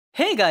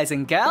Hey guys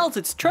and gals,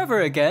 it's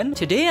Trevor again.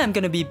 Today I'm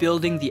gonna be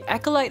building the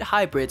Acolyte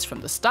hybrids from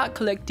the Start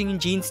Collecting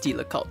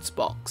Genestealer cults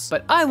box.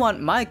 But I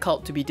want my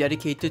cult to be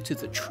dedicated to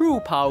the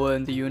true power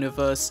in the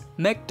universe,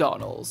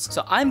 McDonalds.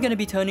 So I'm gonna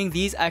be turning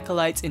these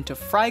Acolytes into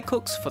fry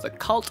cooks for the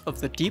cult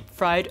of the Deep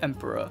Fried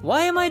Emperor.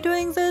 Why am I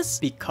doing this?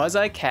 Because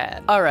I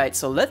can. Alright,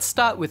 so let's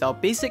start with our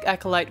basic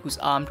Acolyte who's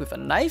armed with a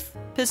knife,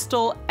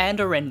 pistol,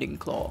 and a rending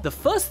claw. The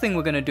first thing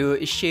we're gonna do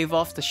is shave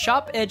off the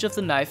sharp edge of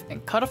the knife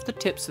and cut off the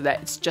tip so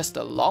that it's just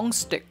a long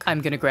stick. I'm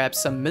gonna grab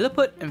some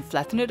milliput and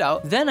flatten it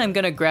out. Then I'm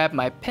gonna grab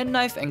my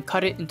penknife and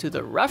cut it into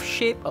the rough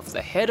shape of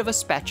the head of a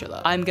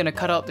spatula. I'm gonna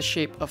cut out the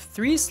shape of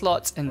 3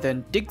 slots and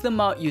then dig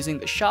them out using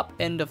the sharp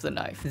end of the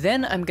knife.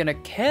 Then I'm gonna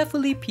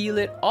carefully peel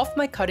it off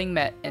my cutting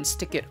mat and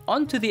stick it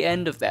onto the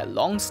end of that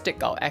long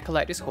stick our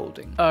Acolyte is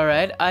holding.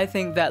 Alright, I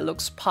think that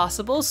looks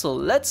possible, so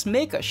let's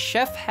make a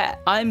chef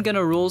hat. I'm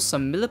gonna roll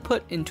some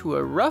milliput into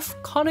a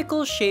rough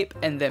conical shape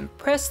and then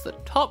press the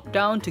top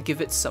down to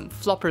give it some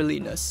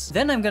flopperliness.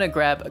 Then I'm gonna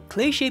grab a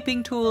clay shaping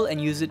tool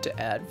and use it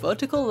to add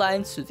vertical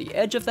lines to the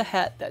edge of the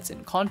hat that's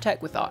in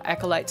contact with our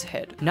Acolyte's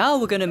head. Now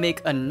we're gonna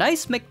make a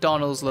nice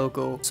McDonald's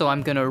logo. So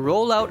I'm gonna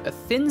roll out a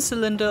thin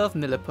cylinder of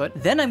milliput,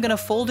 then I'm gonna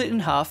fold it in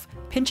half,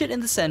 pinch it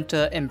in the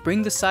center, and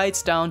bring the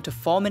sides down to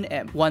form an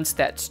M. Once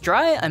that's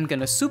dry, I'm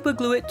gonna super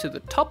glue it to the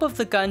top of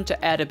the gun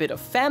to add a bit of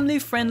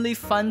family-friendly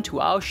fun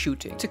to our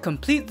shooting. To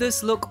complete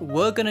this look,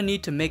 we're gonna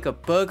need to make a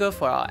burger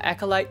for our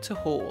Acolyte to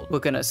hold. We're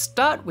gonna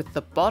start with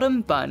the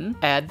bottom bun,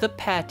 add the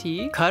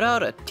patty, cut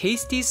out a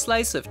tasty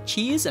slice of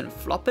cheese and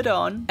flop it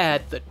on,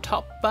 add the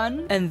top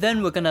bun, and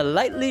then we're gonna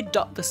lightly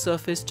dot the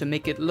surface to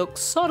make it look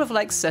sort of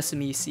like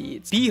sesame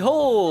seeds.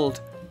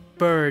 Behold!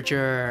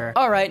 Burger.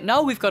 Alright,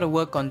 now we've got to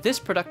work on this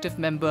productive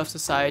member of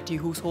society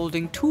who's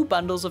holding 2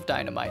 bundles of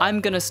dynamite.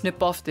 I'm gonna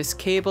snip off this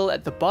cable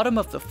at the bottom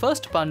of the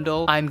first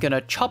bundle, I'm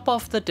gonna chop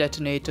off the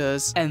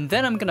detonators, and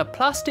then I'm gonna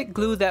plastic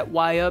glue that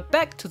wire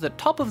back to the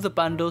top of the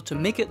bundle to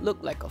make it look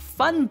like a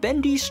fun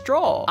bendy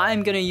straw.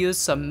 I'm gonna use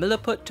some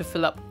milliput to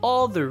fill up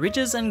all the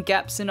ridges and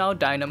gaps in our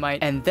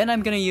dynamite, and then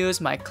I'm gonna use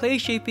my clay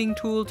shaping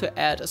tool to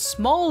add a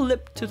small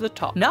lip to the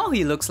top. Now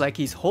he looks like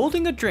he's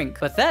holding a drink,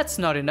 but that's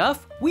not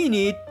enough. We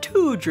need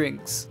 2 drinks.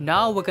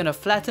 Now we're gonna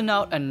flatten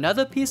out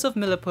another piece of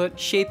milliput,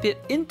 shape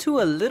it into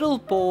a little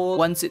bowl.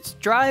 Once it's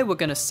dry, we're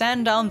gonna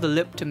sand down the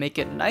lip to make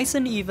it nice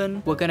and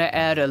even. We're gonna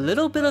add a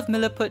little bit of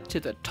milliput to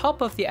the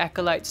top of the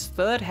Acolyte's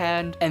third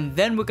hand, and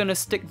then we're gonna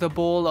stick the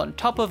bowl on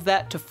top of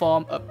that to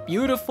form a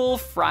beautiful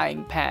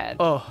frying pan.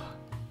 Oh,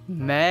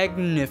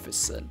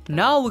 magnificent.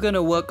 Now we're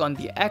gonna work on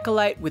the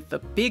Acolyte with the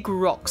big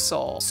rock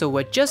saw. So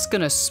we're just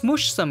gonna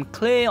smoosh some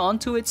clay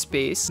onto its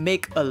base,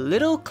 make a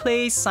little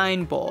clay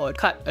signboard,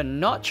 cut a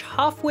notch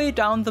halfway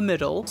down the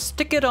middle,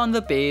 stick it on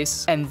the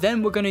base, and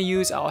then we're gonna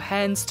use our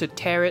hands to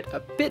tear it a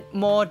bit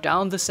more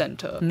down the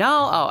center.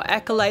 Now our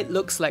Acolyte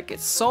looks like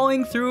it's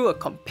sawing through a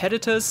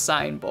competitor's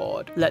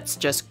signboard. Let's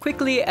just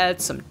quickly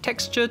add some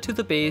texture to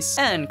the base,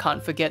 and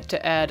can't forget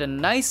to add a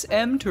nice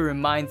M to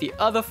remind the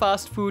other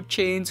fast food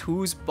chains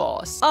who's boss.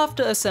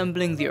 After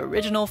assembling the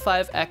original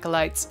 5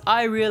 Acolytes,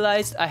 I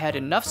realized I had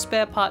enough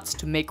spare parts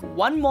to make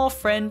one more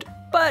friend,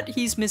 but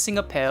he's missing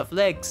a pair of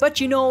legs.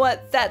 But you know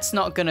what? That's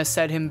not gonna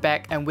set him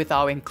back, and with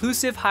our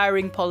inclusive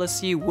hiring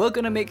policy, we're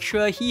gonna make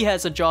sure he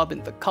has a job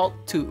in the cult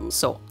too.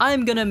 So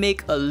I'm gonna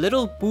make a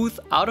little booth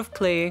out of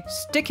clay,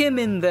 stick him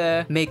in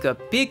there, make a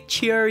big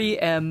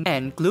cheery M,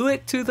 and glue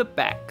it to the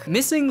back.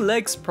 Missing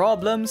legs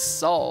problem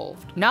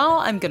solved. Now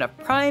I'm gonna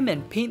prime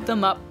and paint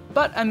them up,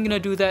 but I'm gonna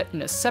do that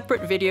in a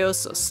separate video,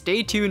 so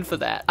stay tuned for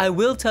that. I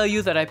will tell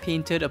you that I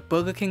painted a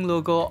Burger King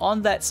logo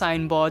on that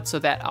signboard so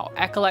that our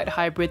Acolyte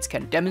hybrids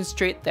can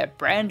demonstrate their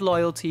brand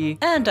loyalty,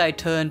 and I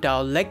turned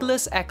our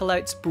legless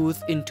Acolyte's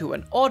booth into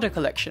an order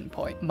collection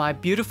point. My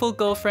beautiful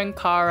girlfriend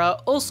Kara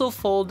also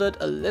folded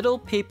a little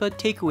paper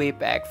takeaway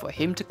bag for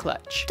him to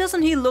clutch.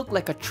 Doesn't he look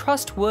like a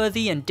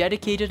trustworthy and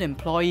dedicated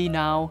employee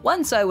now?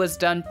 Once I was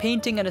done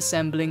painting and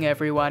assembling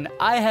everyone,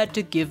 I had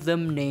to give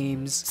them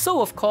names.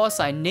 So of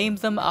course I named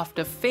them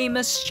after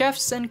famous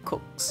chefs and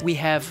cooks. We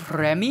have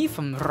Remy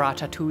from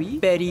Ratatouille,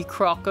 Betty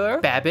Crocker,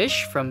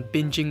 Babish from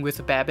Binging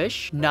with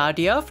Babish,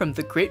 Nadia from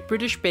The Great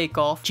British Bake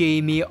Off,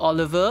 Jamie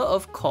Oliver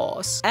of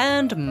course,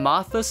 and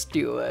Martha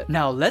Stewart.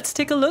 Now let's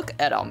take a look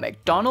at our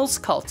McDonald's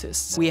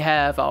cultists. We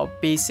have our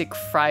basic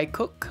fry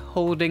cook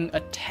holding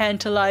a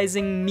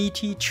tantalizing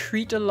meaty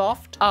treat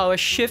aloft, our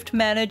shift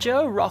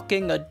manager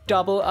rocking a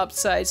double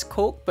upsized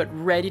Coke but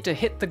ready to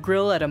hit the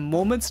grill at a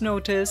moment's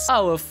notice,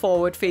 our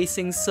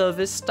forward-facing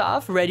service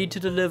staff ready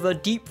to deliver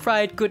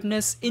deep-fried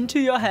goodness into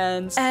your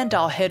hands, and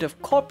our head of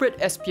corporate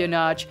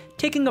espionage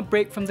taking a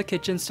break from the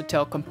kitchens to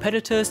tell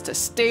competitors to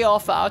stay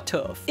off our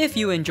turf. If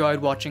you enjoyed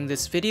watching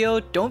this video,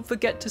 don't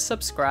forget to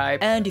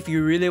subscribe, and if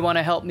you really want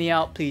to help me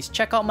out, please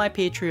check out my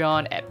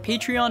Patreon at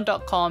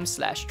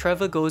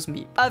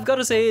patreon.com/TrevorGoesMeep. I've got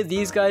to say,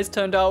 these guys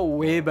turned out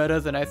way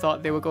better than I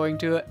thought they were going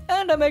to,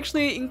 and I'm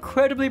actually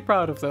incredibly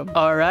proud of them.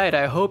 Alright,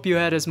 I hope you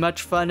had as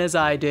much fun as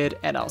I did,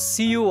 and I'll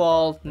see you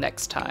all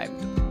next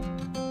time.